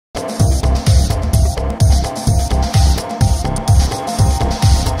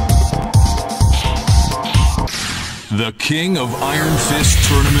The King of Iron Fist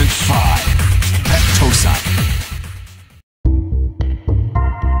Tournament 5, Pek-To-san.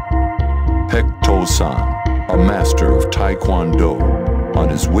 Pek-To-san, a master of Taekwondo. On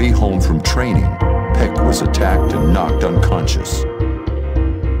his way home from training, Pek was attacked and knocked unconscious.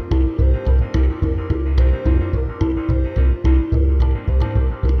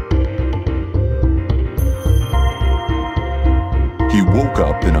 He woke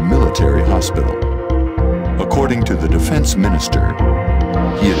up in a military hospital. According to the defense minister,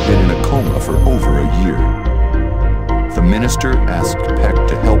 he had been in a coma for over a year. The minister asked Pek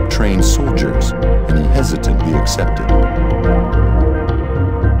to help train soldiers, and he hesitantly accepted.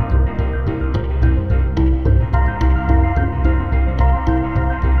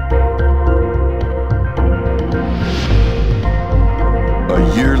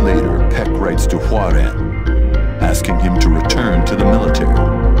 A year later, Pek writes to HWOARANG, asking him to return to the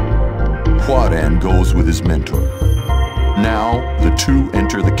military. HWOARANG goes with his mentor. Now, the two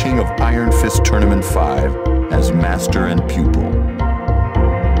enter the King of Iron Fist Tournament 5 as master and pupil.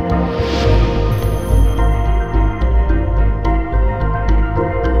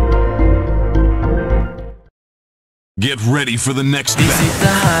 Get ready for the next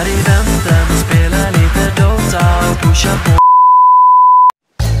battle.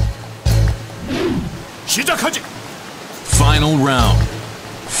 Final round.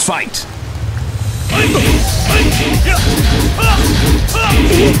 Fight.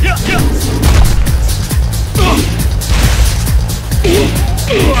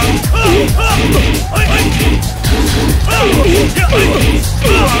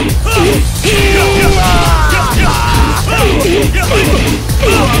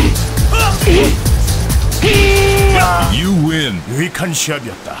 You win. 유익한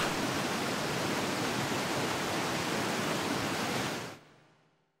시합이었다.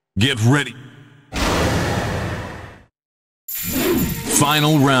 Get ready.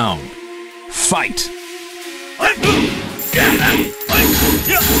 Final round. Fight.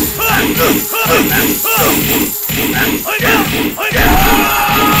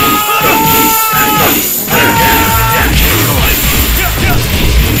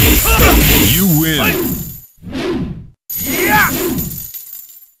 You win.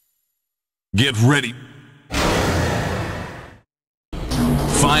 Get ready.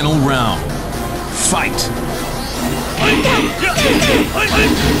 Final round. Fight.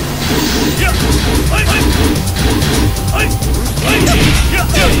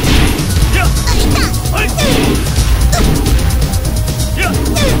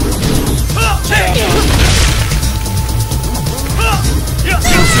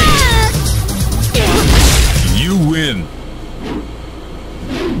 You win.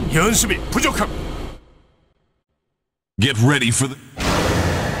 연습이 부족함. Get ready for the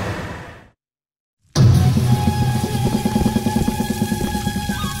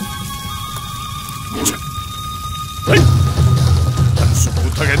단수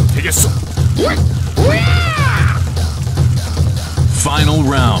못하게 되겠어. final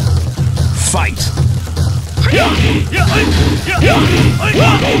round. Fight.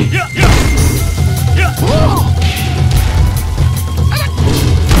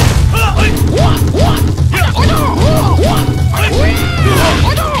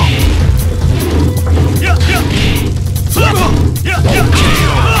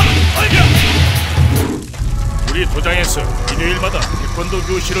 우리 도장에서 일요일마다 태권도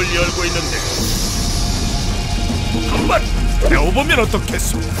교실을 열고 있는데 한번 배워보면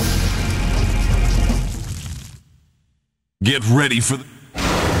어떻겠어? Get ready for the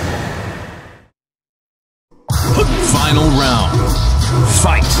final round.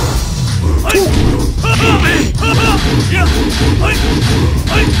 Fight.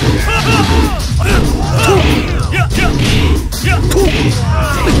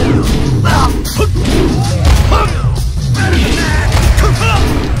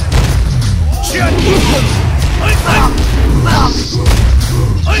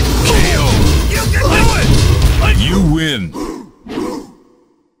 You win.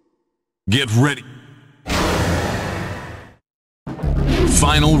 Get ready.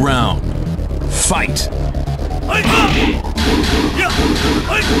 Final round. Fight.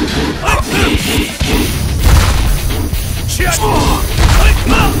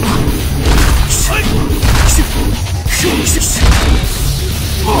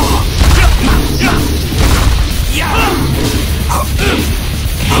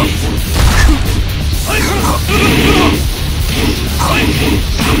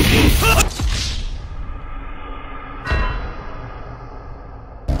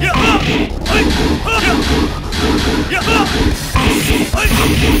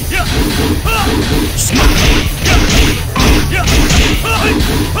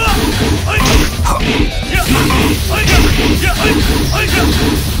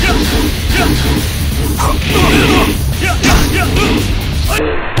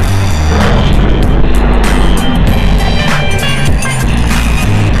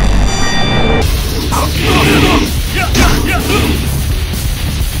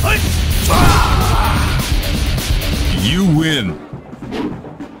 You win.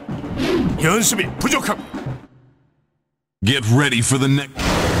 연습이 부족함. Get ready for the next.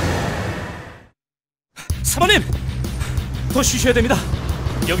 사모님! 더 쉬셔야 됩니다.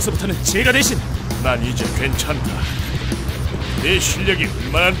 여기서부터는 제가 대신. 난 이제 괜찮다. 내 실력이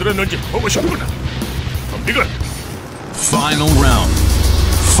얼마나 늘었는지 보고 싶구나. 덤비건. Final round.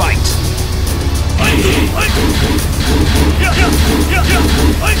 Fight.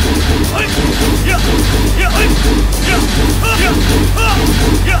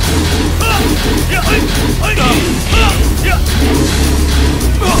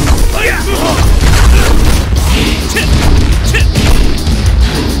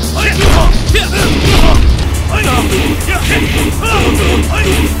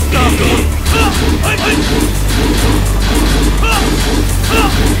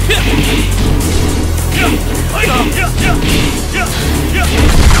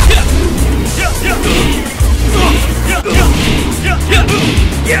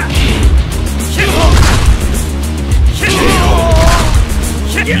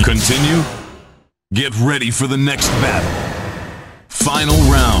 Continue. Get ready for the next battle. Final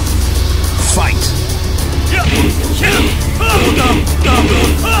round. Fight.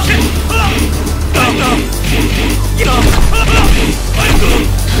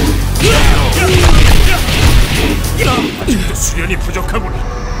 아직도 수련이 부족하구나.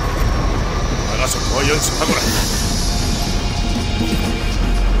 나가서 더 연습하거라.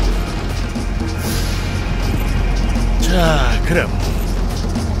 자, 그럼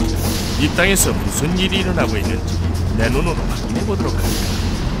이 땅에서 무슨 일이 일어나고 있는지 내 눈으로 확인해 보도록 할까.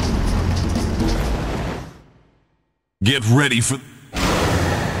 Get ready for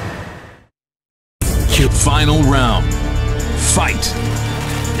final round. Fight.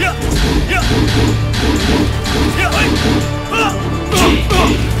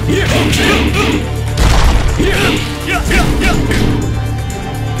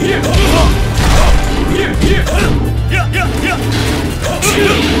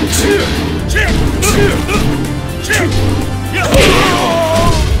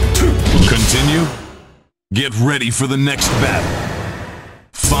 Continue. Get ready for the next battle.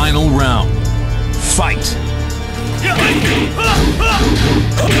 Final round. Fight.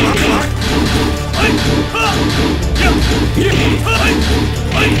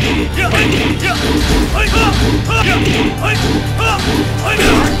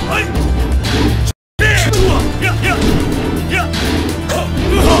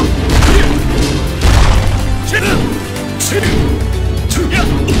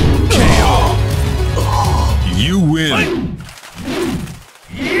 You win.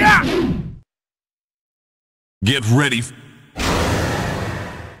 Get ready.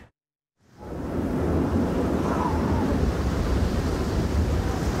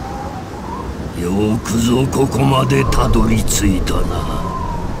 よくぞここまでたどり着いたな。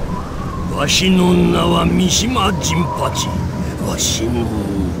わしの名は三島陣八。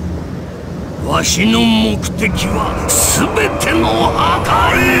わしの目的は全ての破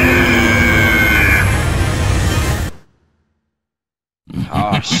壊。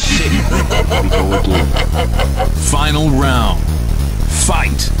Ah, shit. We go again. Final round.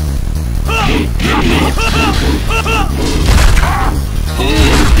 Fight.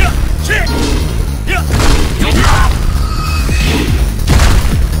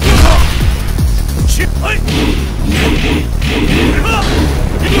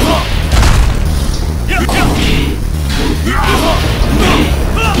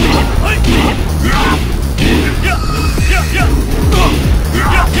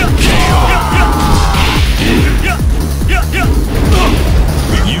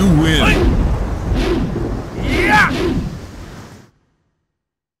 You win.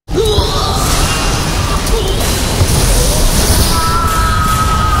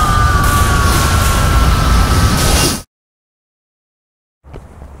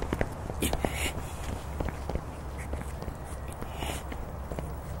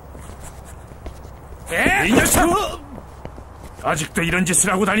 이 녀석! 아직도 이런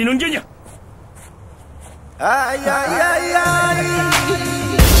짓을 하고 다니는 게냐?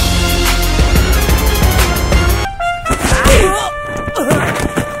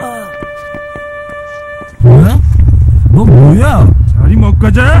 어? 뭐야? 자리 못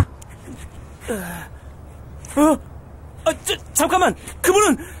가자? 잠깐만!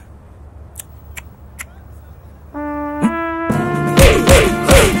 그분은